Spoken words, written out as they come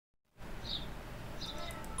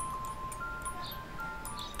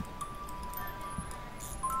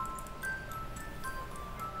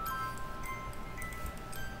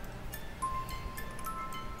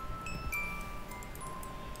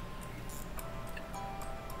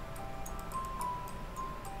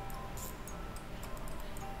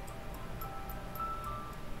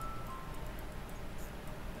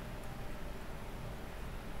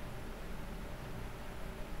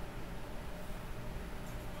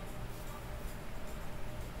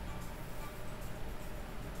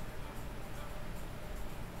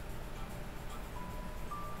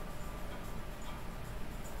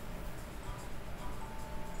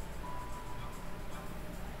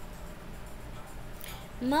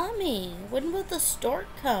Mommy, when will the stork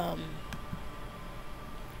come?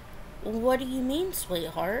 What do you mean,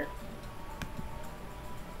 sweetheart?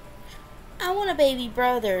 I want a baby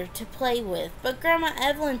brother to play with, but Grandma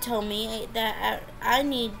Evelyn told me that I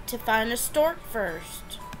need to find a stork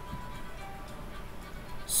first.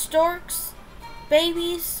 Storks?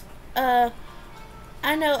 Babies? I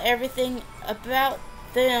know everything about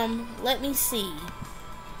them. Let me see.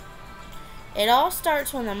 It all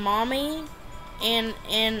starts when the mommy and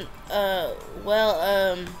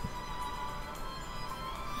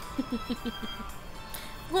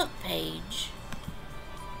look, Paige.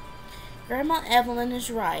 Grandma Evelyn is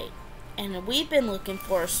right, and we've been looking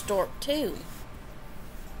for a stork too.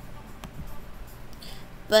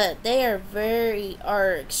 But they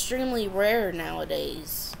are extremely rare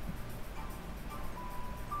nowadays.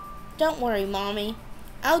 Don't worry, Mommy.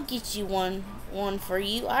 I'll get you one for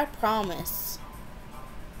you, I promise.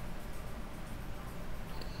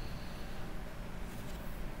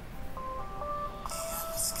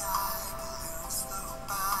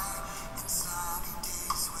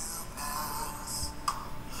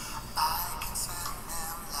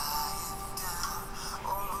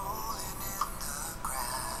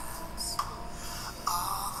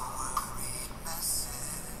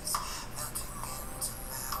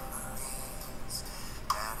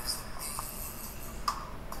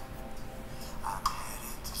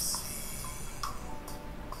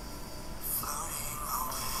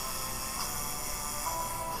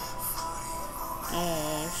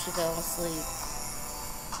 Oh, she fell asleep.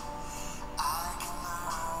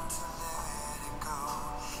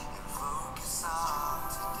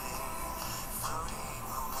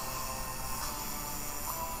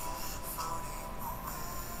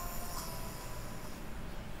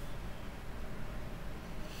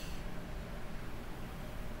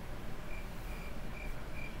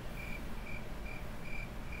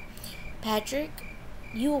 Patrick,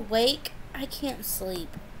 you awake? I can't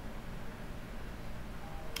sleep.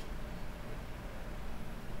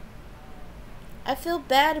 I feel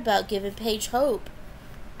bad about giving Paige hope.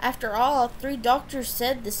 After all, 3 doctors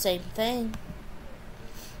said the same thing.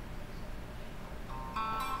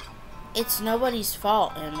 It's nobody's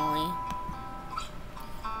fault, Emily.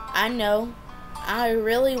 I know. I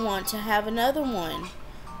really want to have another one.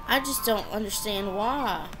 I just don't understand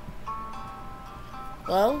why.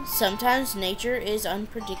 Well, sometimes nature is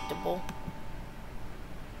unpredictable.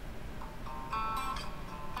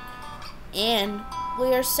 And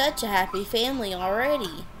we are such a happy family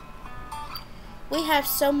already. We have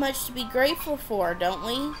so much to be grateful for, don't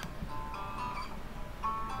we?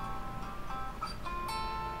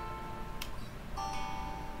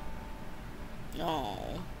 Oh.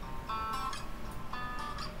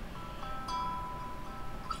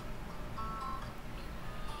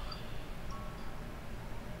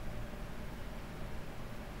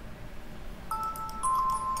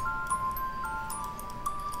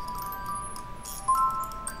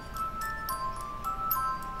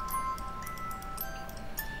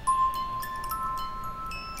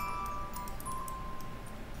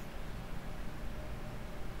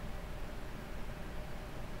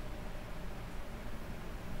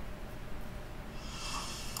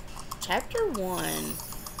 Chapter 1,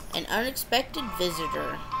 An Unexpected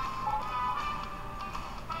Visitor.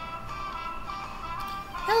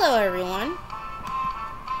 Hello everyone.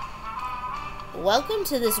 Welcome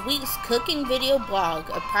to this week's cooking video blog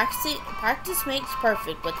of Practice Makes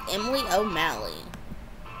Perfect with Emily O'Malley.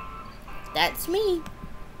 That's me.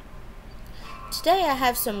 Today I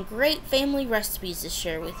have some great family recipes to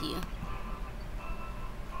share with you.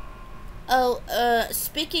 Oh,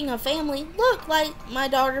 speaking of family, look, like my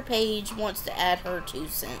daughter Paige wants to add her 2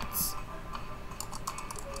 cents.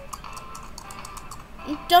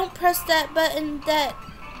 Don't press that button, that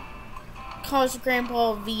caused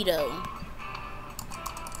Grandpa veto.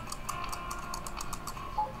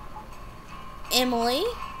 Emily?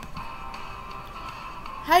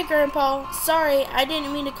 Hi, Grandpa. Sorry, I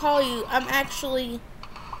didn't mean to call you. I'm actually...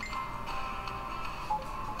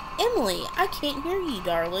 Emily, I can't hear you,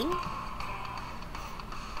 darling.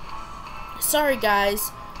 Sorry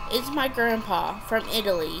guys, it's my grandpa from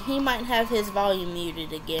Italy. He might have his volume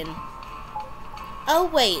muted again. Oh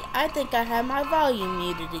wait, I think I have my volume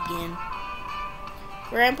muted again.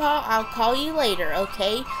 Grandpa, I'll call you later,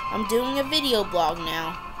 okay? I'm doing a video blog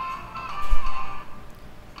now.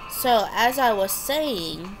 So, as I was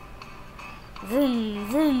saying... Vroom,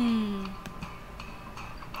 vroom.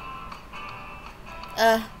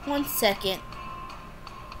 1 second.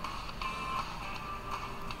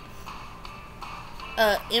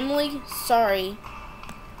 Emily, sorry.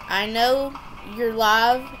 I know you're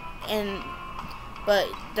live and but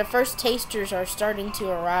the first tasters are starting to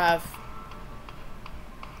arrive.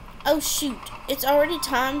 Oh shoot, it's already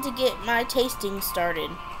time to get my tasting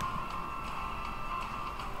started.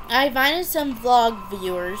 I invited some vlog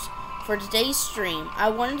viewers for today's stream. I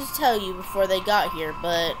wanted to tell you before they got here,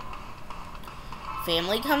 but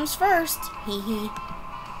family comes first. Hee hee.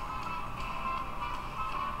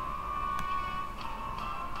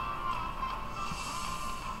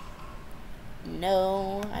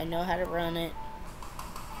 No, I know how to run it.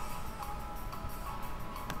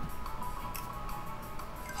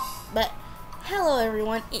 But hello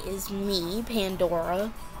everyone, it is me,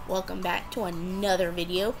 Pandora. Welcome back to another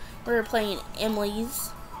video. We're playing Emily's.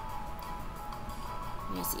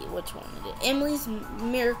 Let me see which one it is. Emily's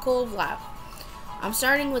Miracle of Life. I'm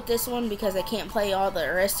starting with this one because I can't play all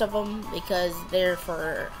the rest of them because they're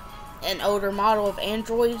for an older model of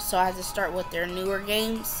Android, so I have to start with their newer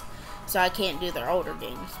games. So I can't do their older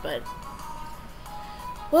games, but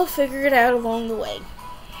we'll figure it out along the way.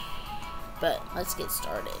 But let's get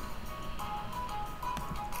started.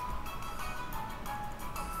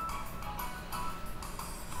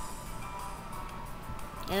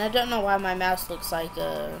 And I don't know why my mouse looks like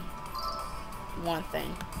one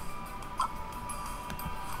thing.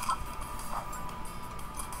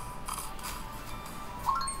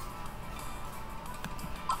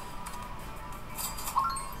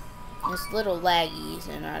 It's little laggies,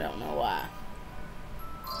 and I don't know why.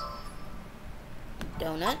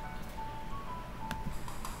 Donut.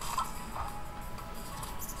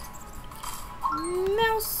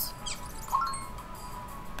 Mouse.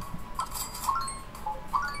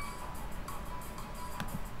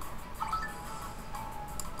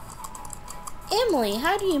 Emily,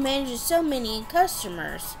 how do you manage so many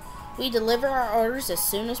customers? We deliver our orders as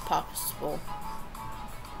soon as possible.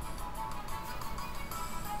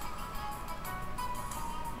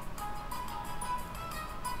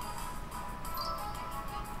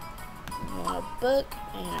 A book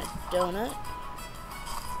and a donut.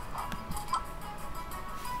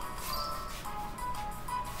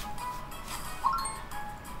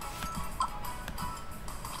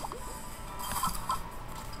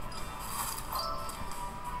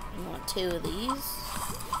 I want 2 of these.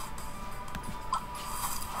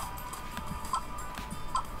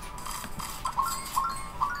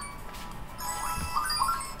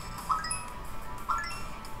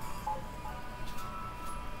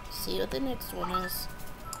 See what the next one is.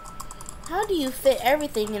 How do you fit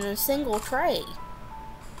everything in a single tray?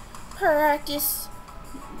 Practice.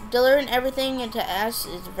 Delivering everything into Ash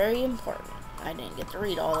is very important. I didn't get to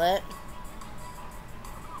read all that.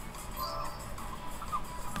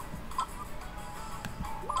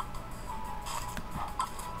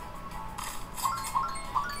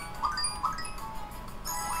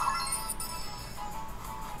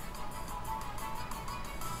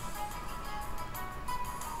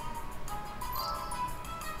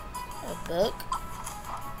 Book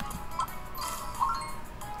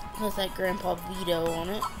with that Grandpa Vito on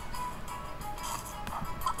it.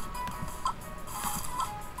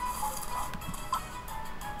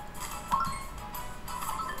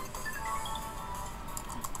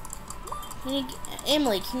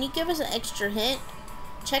 Emily, can you give us an extra hint?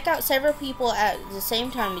 Check out several people at the same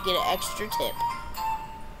time to get an extra tip.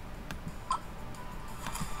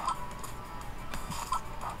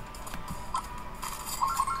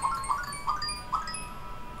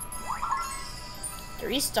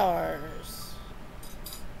 Three stars.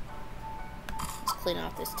 Let's clean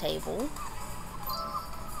off this table.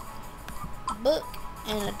 Book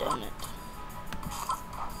and a donut.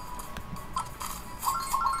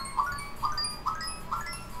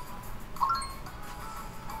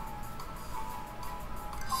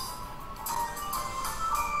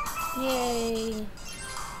 Yay.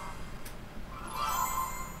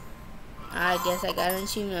 I guess I got an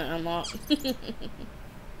achievement unlocked.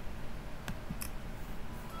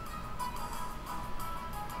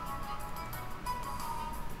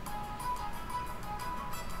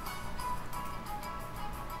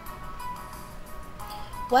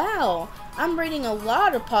 Wow, I'm reading a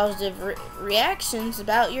lot of positive reactions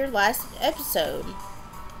about your last episode.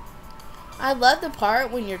 I love the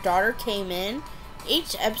part when your daughter came in.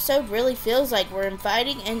 Each episode really feels like we're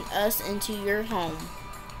inviting us into your home.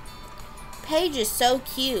 Paige is so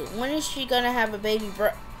cute. When is she gonna have a baby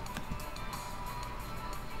bro?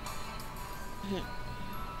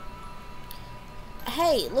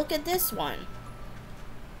 Hey, look at this one.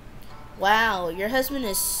 Wow, your husband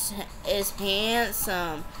is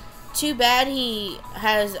handsome. Too bad he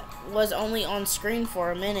was only on screen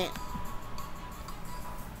for a minute.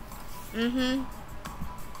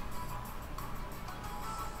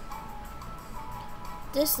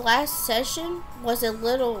 This last session was a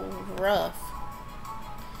little rough.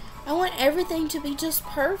 I want everything to be just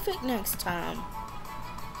perfect next time.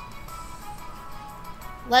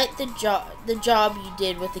 Like the job you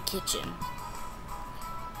did with the kitchen.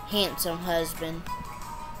 Handsome husband.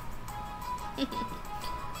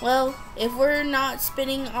 Well, if we're not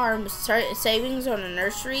spending our savings on a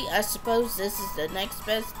nursery, I suppose this is the next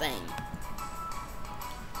best thing.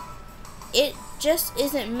 It just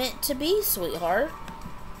isn't meant to be, sweetheart.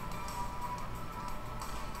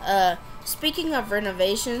 Speaking of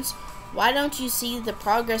renovations, why don't you see the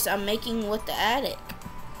progress I'm making with the attic?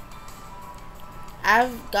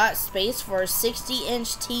 I've got space for a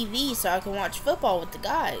 60-inch TV so I can watch football with the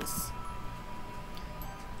guys.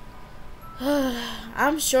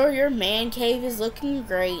 I'm sure your man cave is looking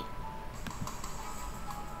great.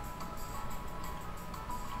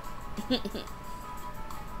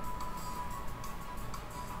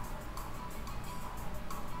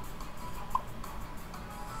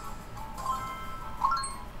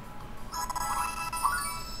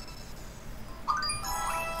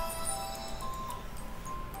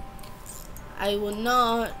 I will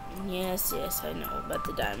not. Yes, I know about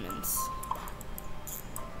the diamonds.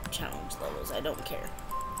 Challenge levels. I don't care.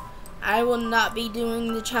 I will not be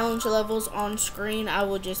doing the challenge levels on screen. I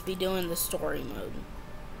will just be doing the story mode.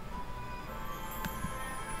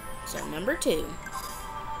 So, number 2.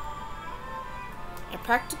 A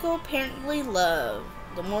practical parently love.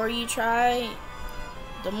 The more you try,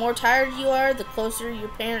 the more tired you are, the closer your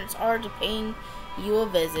parents are to paying you a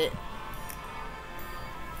visit.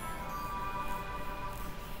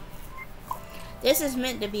 This is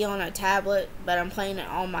meant to be on a tablet, but I'm playing it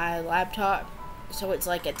on my laptop, so it's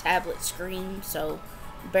like a tablet screen, so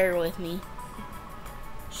bear with me.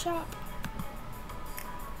 Shop.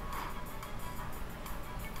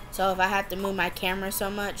 So if I have to move my camera so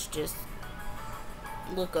much, just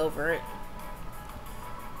look over it.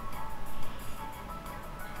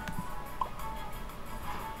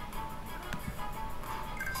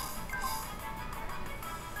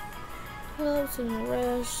 Close in a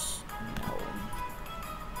rush. No.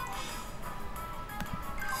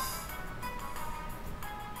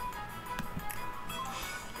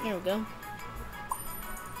 There we go.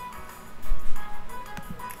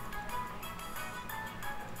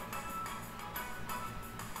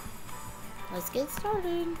 Let's get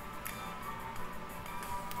started.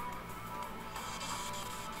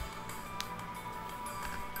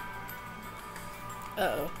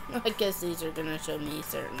 Uh-oh. I guess these are gonna show me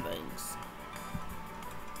certain things.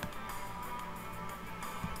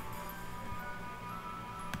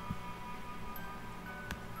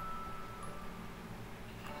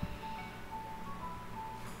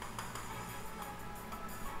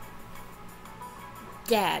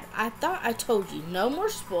 Dad, I thought I told you, no more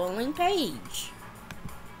spoiling Paige.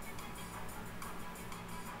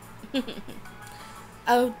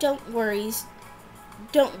 Oh, don't worry.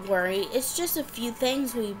 Don't worry. It's just a few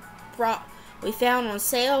things we found on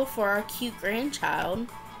sale for our cute grandchild.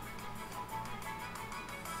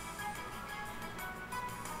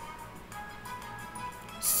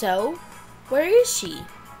 So, where is she?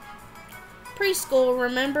 Preschool,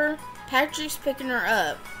 remember? Patrick's picking her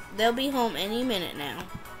up. They'll be home any minute now.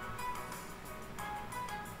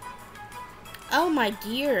 Oh, my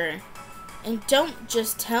dear. And don't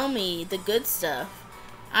just tell me the good stuff.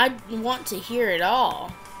 I want to hear it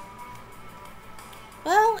all.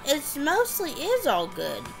 Well, it mostly is all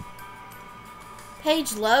good.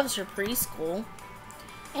 Paige loves her preschool.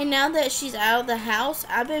 And now that she's out of the house,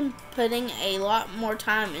 I've been putting a lot more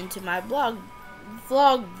time into my video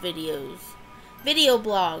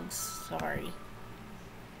blogs, sorry.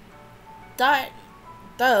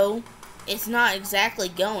 Though, it's not exactly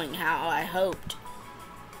going how I hoped.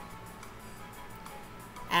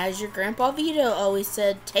 As your Grandpa Vito always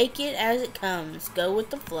said, take it as it comes, go with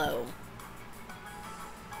the flow.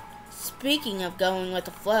 Speaking of going with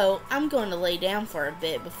the flow, I'm going to lay down for a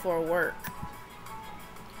bit before work.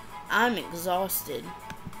 I'm exhausted.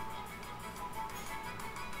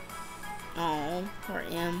 Oh, poor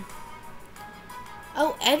Em.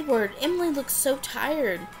 Oh, Edward, Emily looks so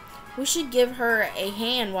tired. We should give her a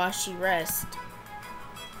hand while she rests.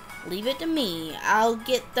 Leave it to me. I'll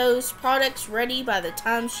get those products ready by the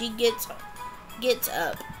time she gets up.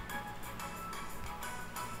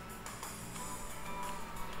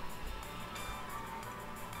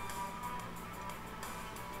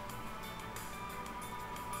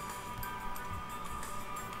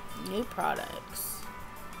 New products.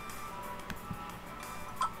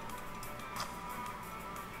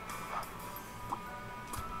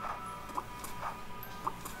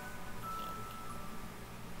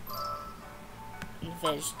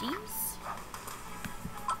 veggies.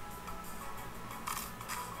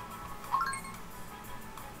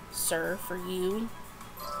 Sir, for you.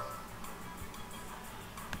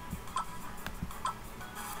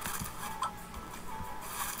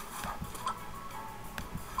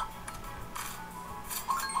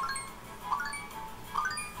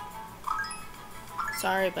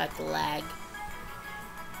 Sorry about the lag.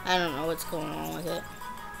 I don't know what's going on with it.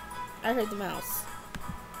 I heard the mouse.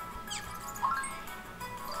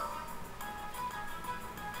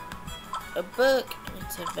 A book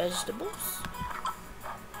and some vegetables.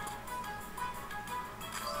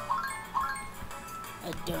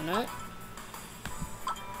 A donut.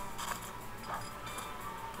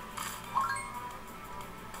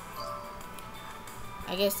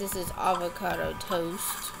 I guess this is avocado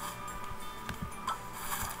toast.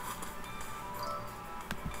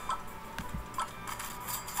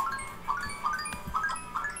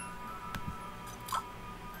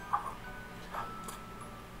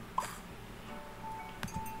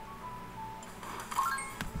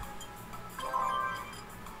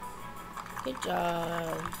 Good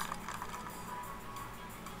job.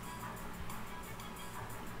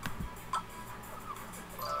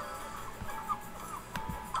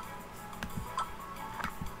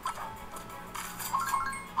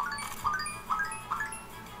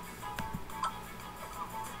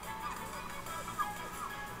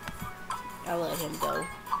 I'll let him go.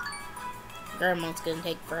 Grandma's gonna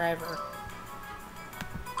take forever.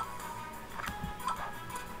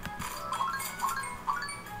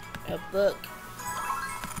 A book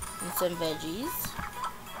and some veggies.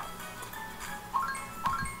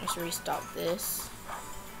 Let's restock this.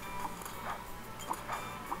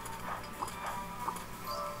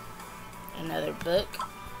 Another book.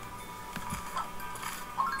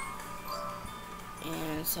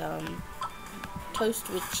 And some toast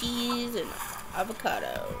with cheese and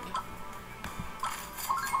avocado.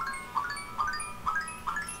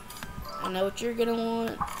 I know what you're gonna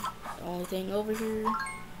want. The only thing over here.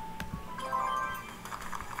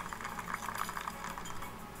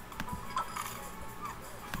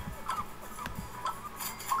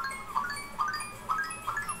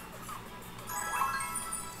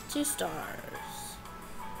 Two stars.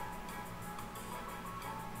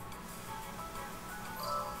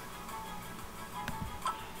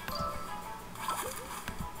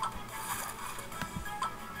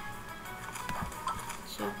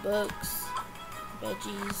 Two books,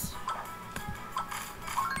 veggies.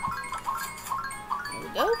 There we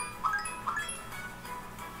go.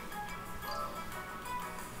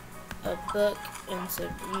 A book and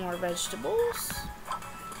some more vegetables.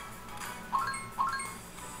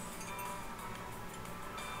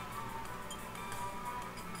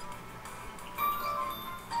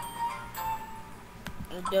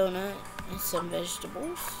 A donut and some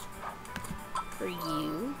vegetables for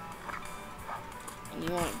you. And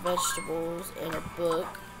you want vegetables and a book.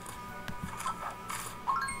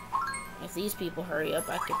 If these people hurry up,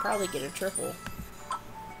 I could probably get a triple.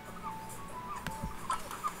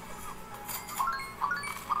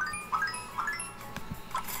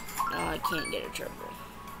 No, I can't get a triple.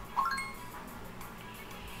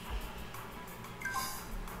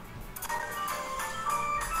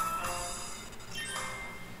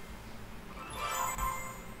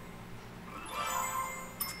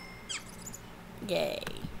 Yay.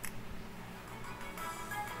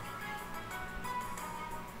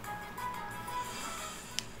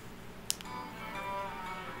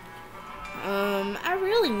 I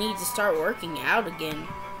really need to start working out again.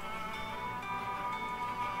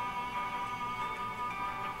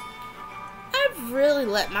 I've really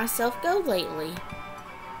let myself go lately.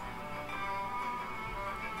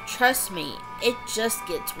 Trust me, it just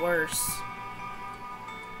gets worse.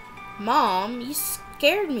 Mom, you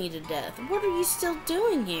scared me to death. What are you still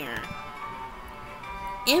doing here?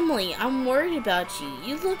 Emily, I'm worried about you.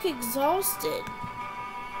 You look exhausted.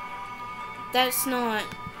 That's not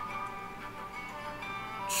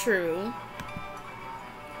true.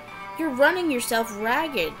 You're running yourself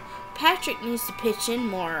ragged. Patrick needs to pitch in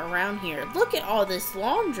more around here. Look at all this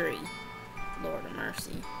laundry. Lord of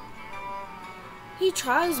mercy. He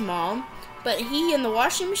tries, Mom, but he and the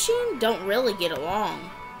washing machine don't really get along.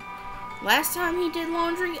 Last time he did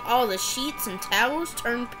laundry, all the sheets and towels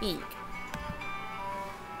turned pink.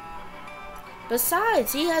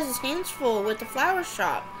 Besides, he has his hands full with the flower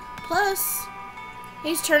shop. Plus,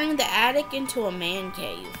 he's turning the attic into a man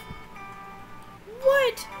cave.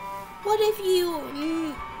 What? What if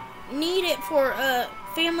you need it for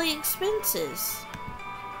family expenses?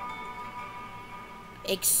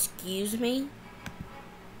 Excuse me?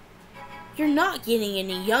 You're not getting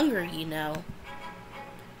any younger, you know.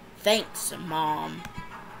 Thanks, Mom.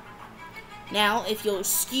 Now, if you'll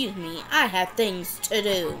excuse me, I have things to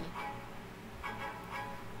do.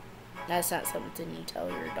 That's not something you tell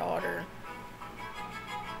your daughter.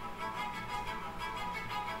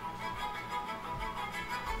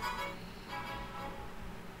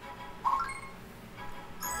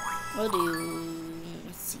 We'll do,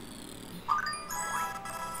 let's see.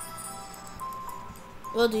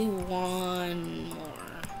 We'll do one more.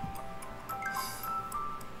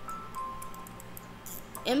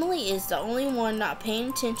 Emily is the only one not paying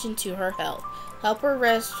attention to her health. Help her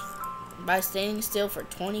rest by standing still for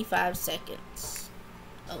 25 seconds.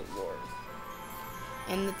 Oh, Lord.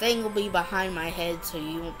 And the thing will be behind my head, so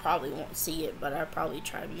you probably won't see it, but I'll probably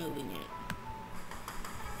try moving it.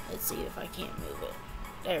 Let's see if I can't move it.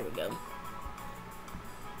 There we go.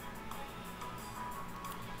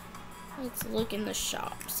 Let's look in the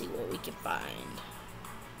shop, see what we can find.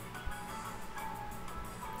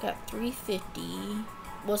 Got $3.50.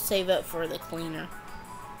 We'll save up for the cleaner,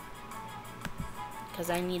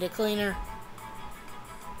 because I need a cleaner.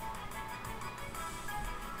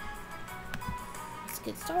 Let's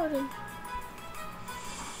get started.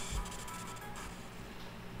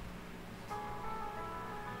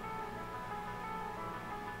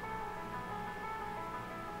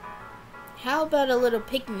 How about a little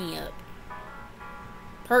pick-me-up?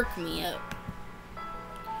 Perk me up.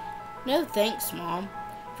 No thanks, Mom.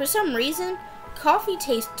 For some reason, coffee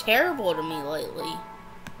tastes terrible to me lately.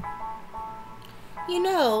 You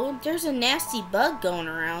know, there's a nasty bug going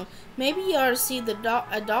around. Maybe you ought to see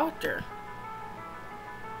a doctor.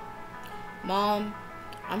 Mom,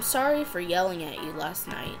 I'm sorry for yelling at you last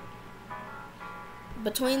night.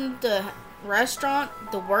 Between the restaurant,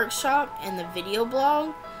 the workshop, and the video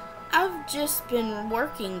blog, I've just been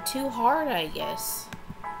working too hard, I guess.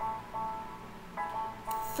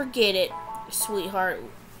 Forget it, sweetheart.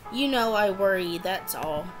 You know I worry, that's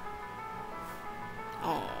all.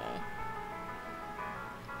 Aww.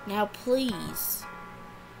 Now please,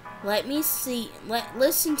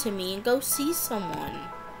 listen to me and go see someone.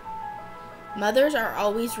 Mothers are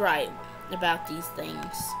always right about these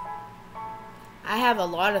things. I have a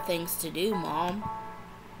lot of things to do, Mom.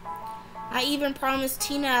 I even promised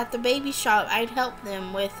Tina at the baby shop I'd help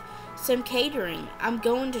them with some catering. I'm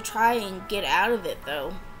going to try and get out of it,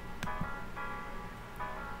 though.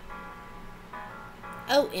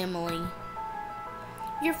 Oh, Emily.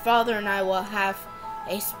 Your father and I will have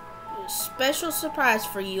a special surprise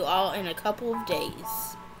for you all in a couple of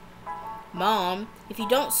days. Mom, if you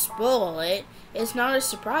don't spoil it, it's not a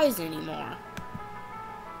surprise anymore.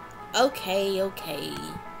 Okay, okay.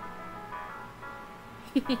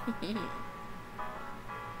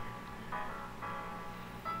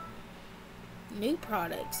 New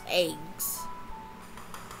products, eggs.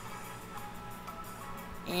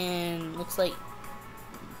 And looks like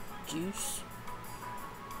juice.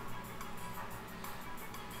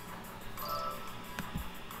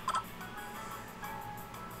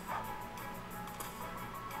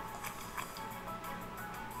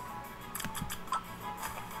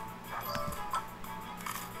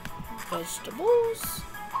 Vegetables.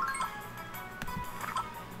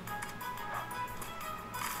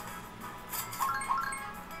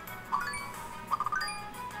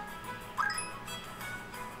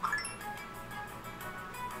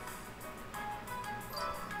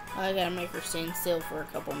 I gotta make her stand still for a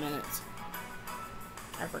couple minutes.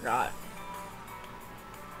 I forgot.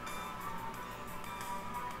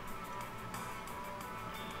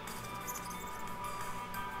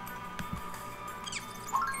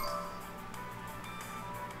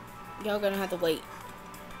 Y'all gonna have to wait.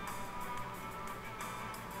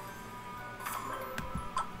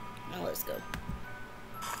 Now let's go.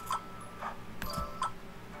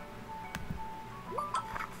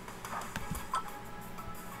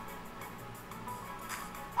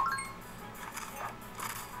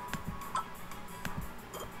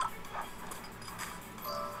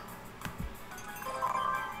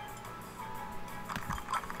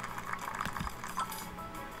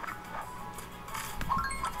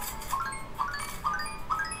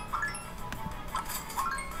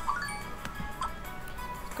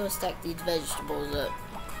 Go stack these vegetables up.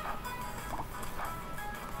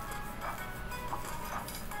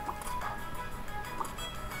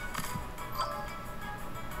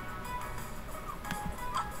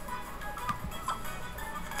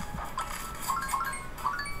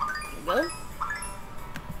 There we go.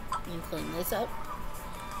 And clean this up.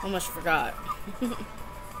 Almost forgot.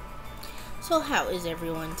 So how is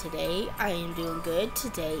everyone today? I am doing good.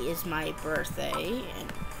 Today is my birthday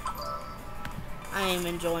and I am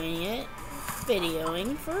enjoying it,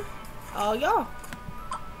 videoing for all y'all.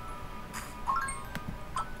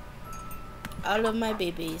 all of my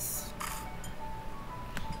babies.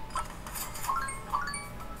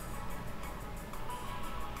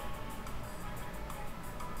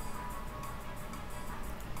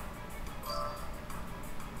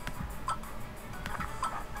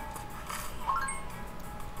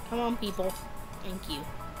 Come on, people. Thank you.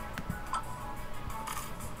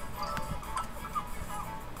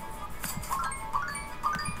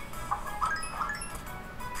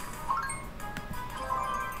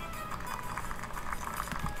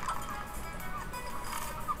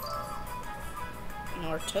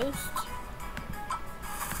 More toast.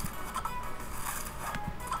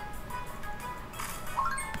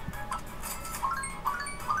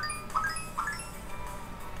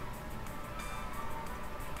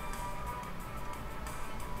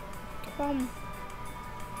 Come on.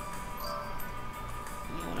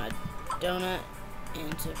 You want a donut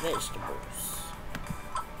and some vegetables.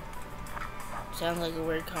 Sounds like a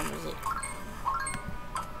weird conversation.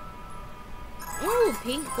 Ooh,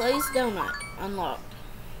 pink glazed donut. Unlocked.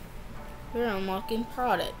 We're unlocking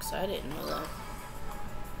products. I didn't know that.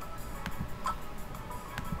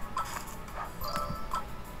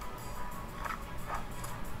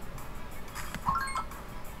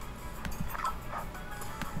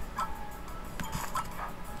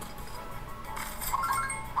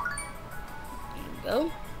 There we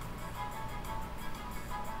go.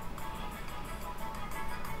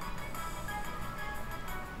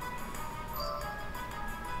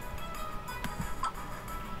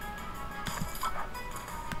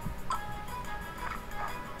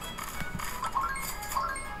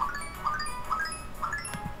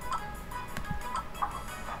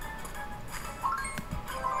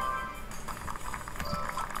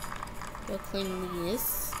 Go clean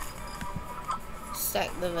this.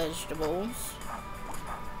 Stack the vegetables.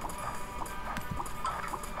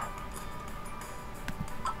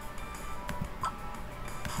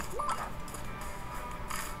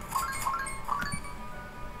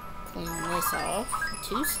 Clean this off.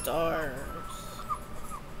 2 stars.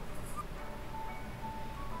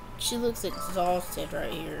 She looks exhausted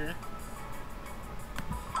right here.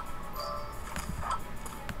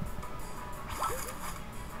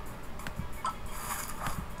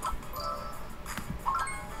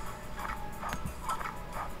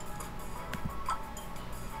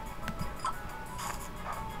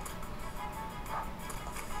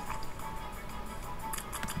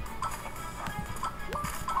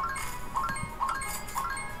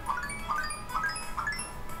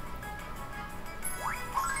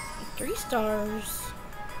 Three stars.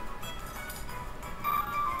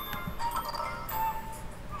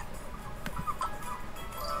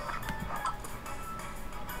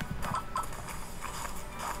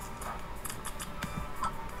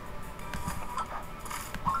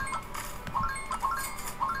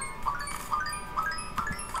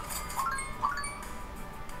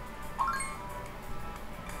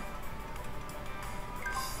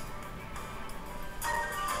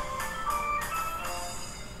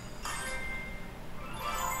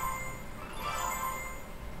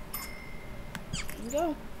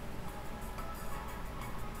 Go.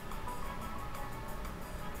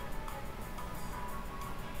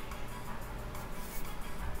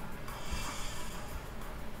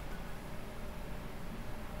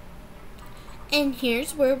 And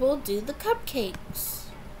here's where we'll do the cupcakes.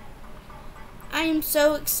 I am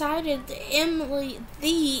so excited that Emily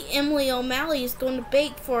O'Malley is going to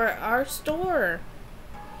bake for our store.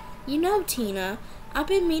 You know, Tina, I've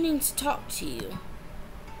been meaning to talk to you.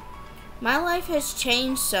 My life has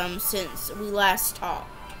changed some since we last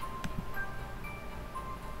talked.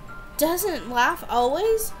 Doesn't life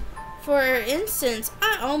always? For instance,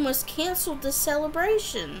 I almost canceled the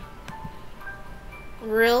celebration.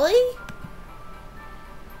 Really?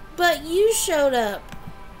 But you showed up.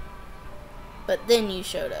 But then you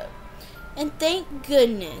showed up. And thank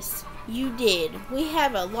goodness you did. We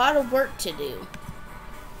have a lot of work to do.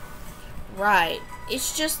 Right.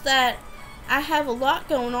 It's just that I have a lot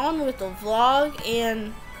going on with the vlog,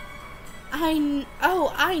 and I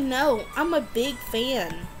know, I'm a big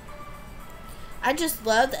fan. I just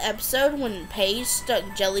love the episode when Paige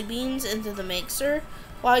stuck jelly beans into the mixer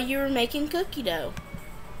while you were making cookie dough.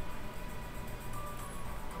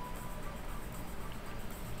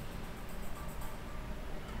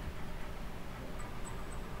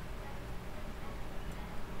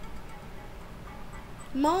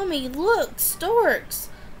 Mommy, look, storks!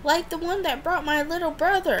 Like the one that brought my little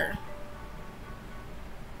brother.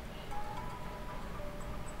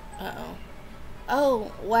 Uh-oh.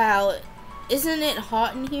 Oh, wow. Isn't it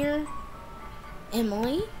hot in here?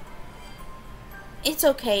 Emily? It's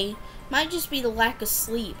okay. Might just be the lack of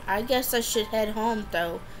sleep. I guess I should head home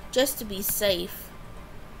though, just to be safe.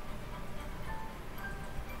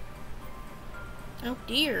 Oh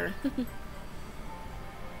dear.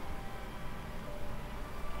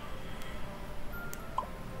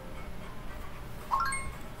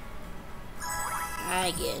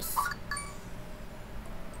 I guess.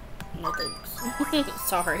 No thanks.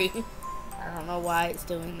 Sorry. I don't know why it's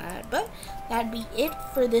doing that, but that'd be it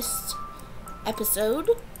for this episode.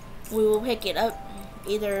 We will pick it up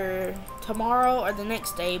either tomorrow or the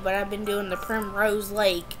next day, but I've been doing the Primrose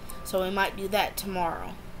Lake, so we might do that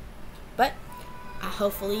tomorrow. But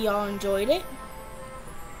hopefully y'all enjoyed it.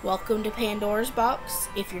 Welcome to Pandora's Box.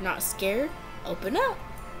 If you're not scared, open up.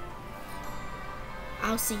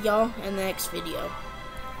 I'll see y'all in the next video.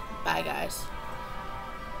 Bye guys.